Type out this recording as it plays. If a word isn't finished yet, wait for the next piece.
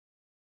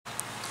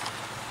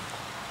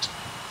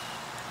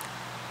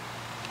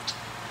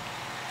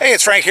Hey,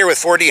 it's Frank here with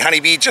 4D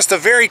Honeybee. Just a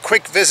very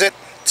quick visit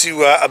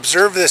to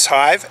observe this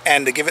hive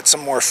and to give it some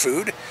more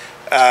food.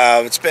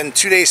 It's been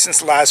 2 days since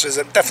the last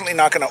visit. I'm definitely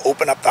not going to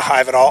open up the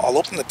hive at all. I'll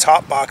open the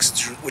top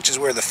box, which is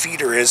where the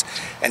feeder is,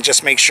 and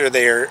just make sure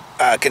they're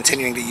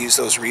continuing to use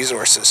those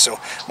resources. So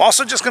I'm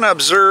also just going to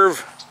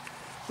observe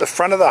the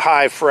front of the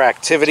hive for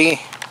activity.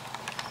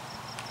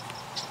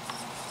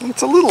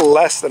 It's a little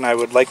less than I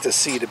would like to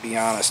see, to be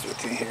honest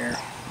with you here.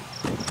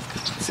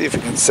 Let's see if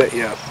we can set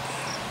you up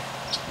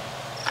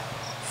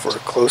for a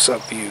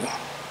close-up view.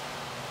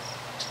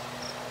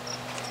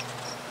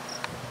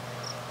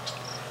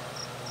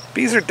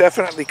 Bees are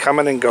definitely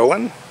coming and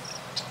going,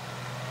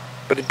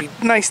 but it'd be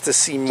nice to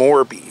see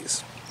more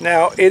bees.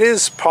 Now, it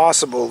is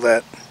possible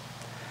that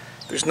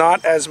there's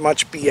not as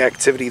much bee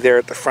activity there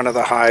at the front of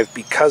the hive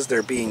because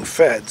they're being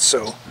fed,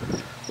 so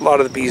a lot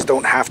of the bees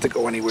don't have to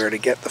go anywhere to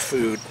get the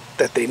food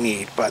that they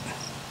need, but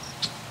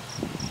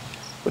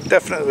would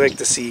definitely like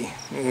to see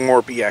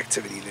more bee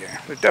activity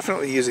there. They're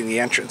definitely using the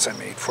entrance I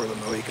made for them,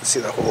 though. You can see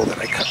the hole that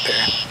I cut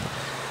there.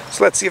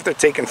 So let's see if they're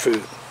taking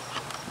food.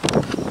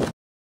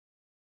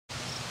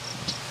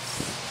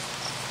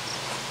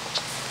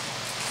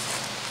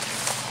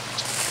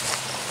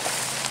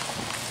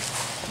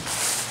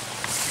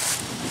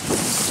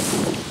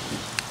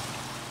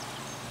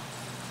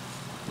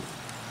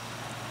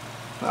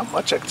 Not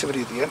much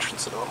activity at the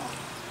entrance at all.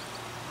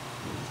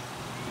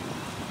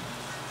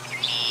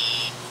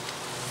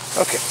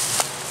 Okay,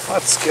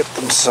 let's get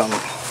them some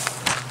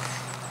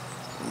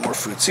more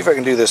food. See if I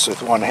can do this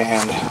with one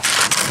hand.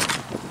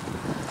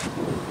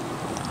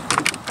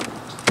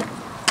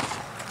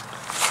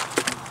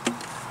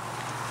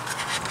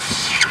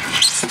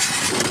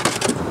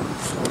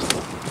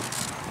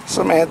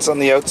 Some ants on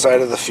the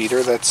outside of the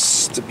feeder,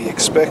 that's to be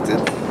expected.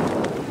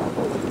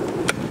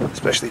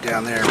 Especially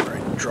down there where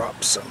I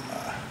drop some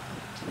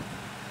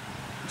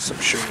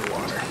sugar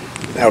water.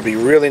 Now it'd be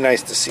really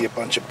nice to see a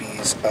bunch of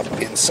bees up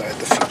inside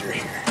the feeder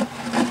here.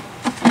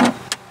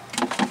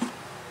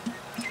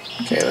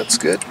 Okay, that's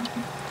good.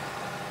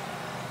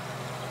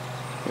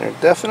 They're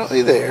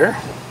definitely there,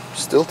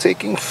 still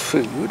taking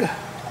food.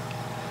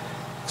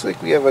 Looks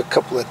like we have a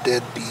couple of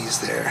dead bees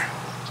there.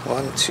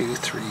 1, 2,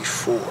 3,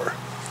 4.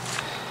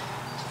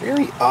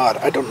 Very odd.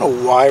 I don't know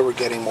why we're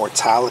getting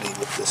mortality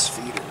with this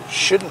feeder. It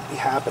shouldn't be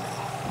happening.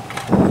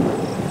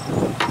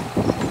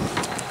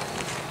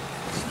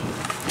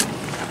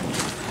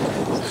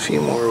 A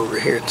few more over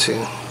here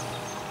too.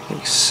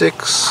 Maybe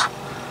 6,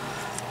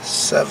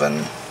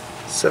 7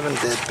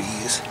 dead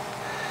bees.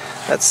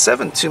 That's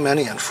 7 too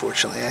many,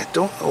 unfortunately. I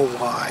don't know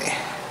why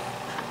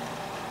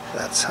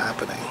that's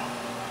happening.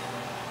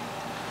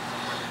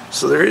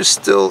 So there is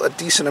still a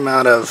decent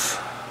amount of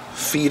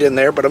feed in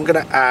there, but I'm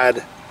going to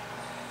add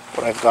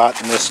what I've got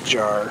in this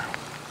jar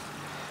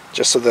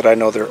just so that I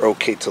know they're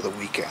okay till the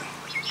weekend.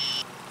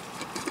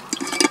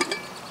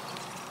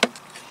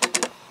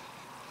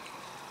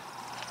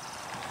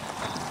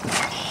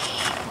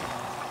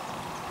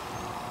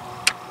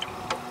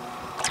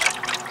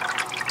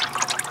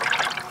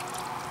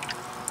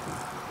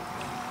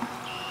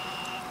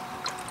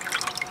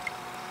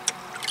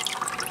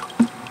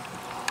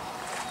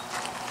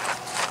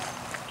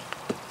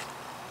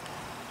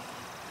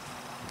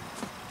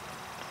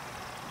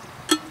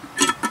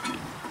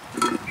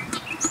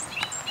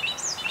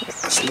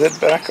 Lid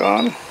back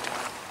on. You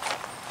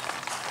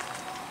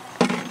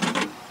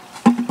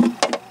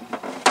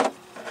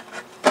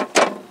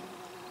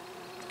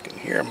can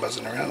hear them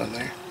buzzing around in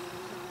there.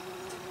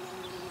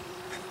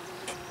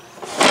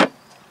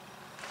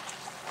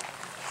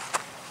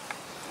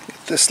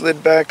 Get this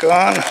lid back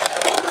on.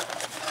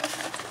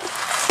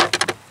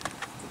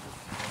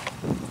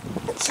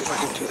 Let's see if I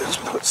can do this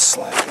without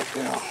slamming it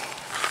down.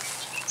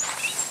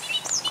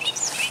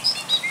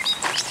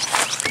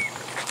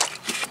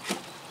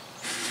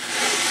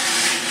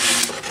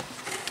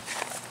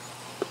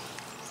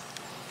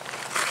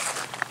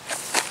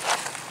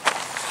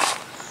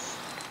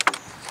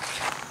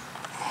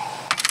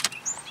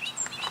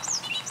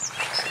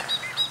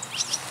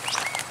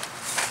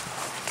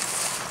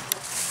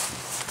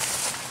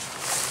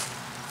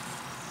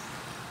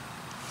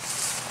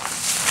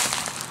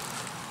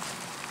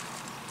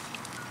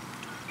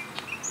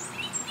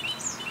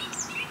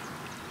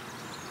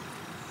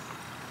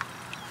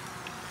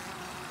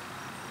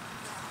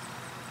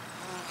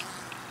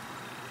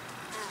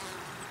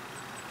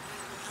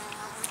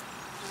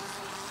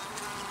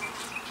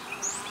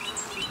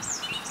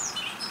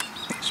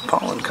 There's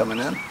pollen coming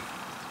in.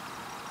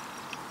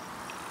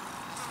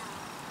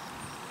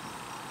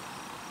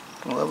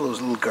 I love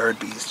those little guard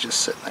bees just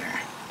sitting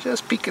there,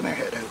 just peeking their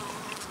head out.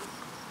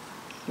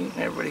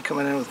 Everybody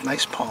coming in with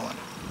nice pollen.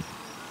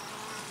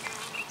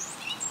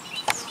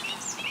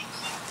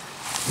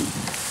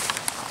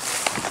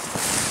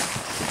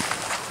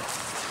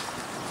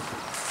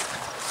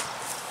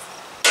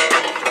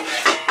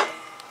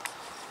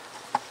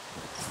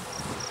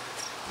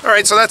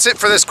 Alright, so that's it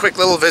for this quick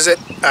little visit.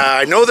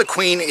 I know the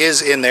queen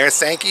is in there.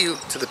 Thank you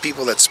to the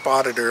people that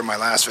spotted her in my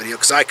last video,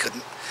 because I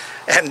couldn't.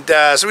 And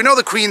so we know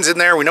the queen's in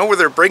there. We know where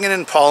they're bringing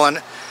in pollen.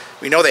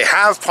 We know they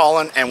have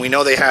pollen, and we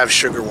know they have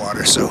sugar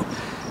water. So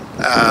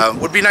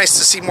would be nice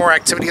to see more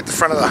activity at the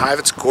front of the hive.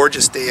 It's a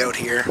gorgeous day out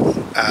here.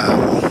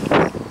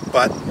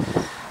 But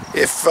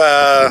if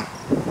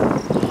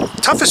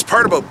toughest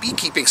part about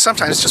beekeeping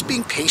sometimes is just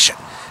being patient,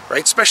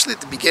 right? Especially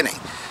at the beginning.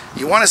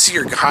 You want to see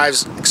your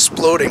hives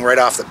exploding right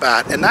off the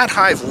bat, and that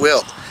hive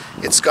will.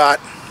 It's got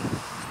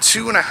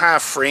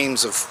 2.5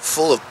 frames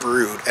full of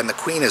brood, and the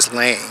queen is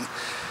laying.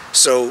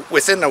 So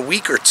within a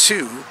week or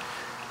two,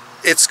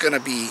 it's going to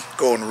be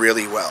going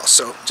really well.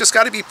 So just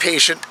got to be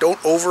patient.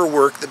 Don't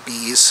overwork the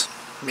bees.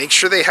 Make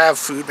sure they have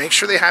food. Make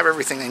sure they have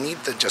everything they need.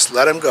 Then just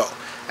let them go.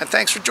 And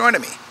thanks for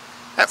joining me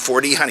at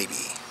 4D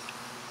Honeybee.